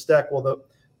land on this deck. Well,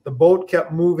 the boat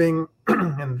kept moving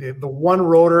and the one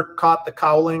rotor caught the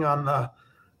cowling on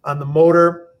the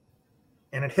motor,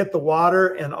 and it hit the water,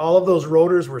 and all of those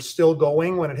rotors were still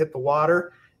going when it hit the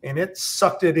water. and it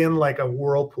sucked it in like a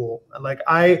whirlpool. Like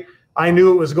I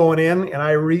knew it was going in, and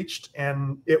I reached,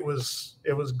 and it was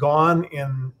gone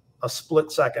in a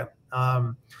split second.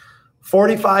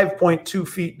 45.2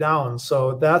 feet down.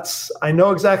 So I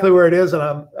know exactly where it is.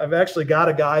 And I've actually got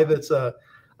a guy that's a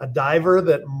diver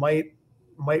that might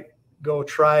go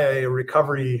try a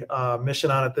recovery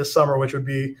mission on it this summer, which would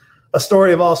be a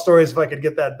story of all stories if I could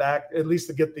get that back, at least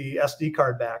to get the SD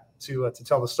card back to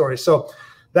tell the story. So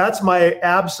that's my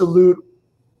absolute,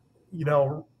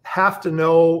 have to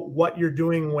know what you're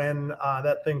doing when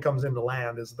that thing comes into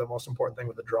land is the most important thing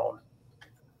with the drone.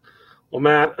 Well,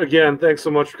 Matt, again, thanks so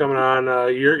much for coming on.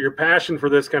 Your passion for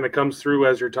this kind of comes through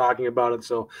as you're talking about it.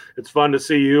 So it's fun to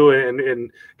see you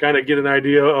and kind of get an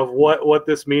idea of what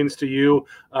this means to you.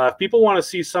 If people want to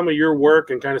see some of your work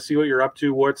and kind of see what you're up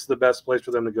to, what's the best place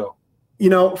for them to go?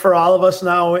 For all of us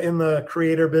now in the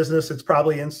creator business, it's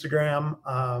probably Instagram.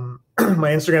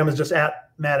 My Instagram is just at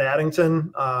Matt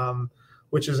Addington,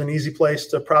 which is an easy place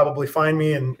to probably find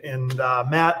me. And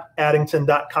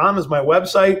mattaddington.com is my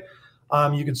website.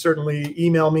 You can certainly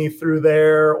email me through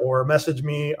there or message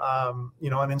me, on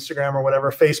Instagram or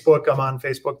whatever. Facebook, I'm on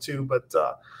Facebook too. But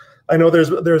I know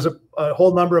there's a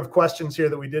whole number of questions here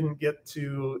that we didn't get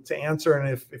to answer. And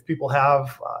if people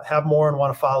have more and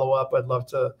want to follow up, I'd love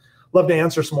to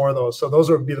answer some more of those. So those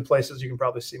would be the places you can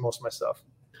probably see most of my stuff.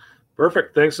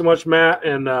 Perfect. Thanks so much, Matt.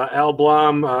 And Al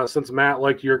Blom, since Matt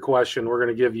liked your question, we're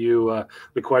going to give you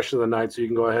the question of the night. So you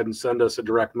can go ahead and send us a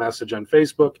direct message on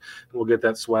Facebook, and we'll get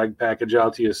that swag package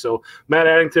out to you. So Matt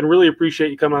Addington, really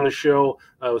appreciate you coming on the show.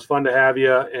 It was fun to have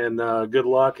you, and good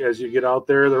luck as you get out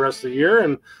there the rest of the year,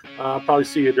 and probably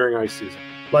see you during ice season.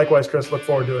 Likewise, Chris. Look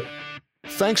forward to it.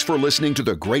 Thanks for listening to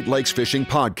the Great Lakes Fishing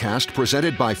Podcast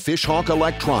presented by Fishhawk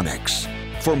Electronics.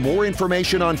 For more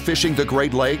information on fishing the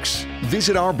Great Lakes,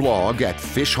 visit our blog at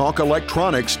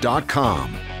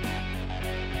fishhawkelectronics.com.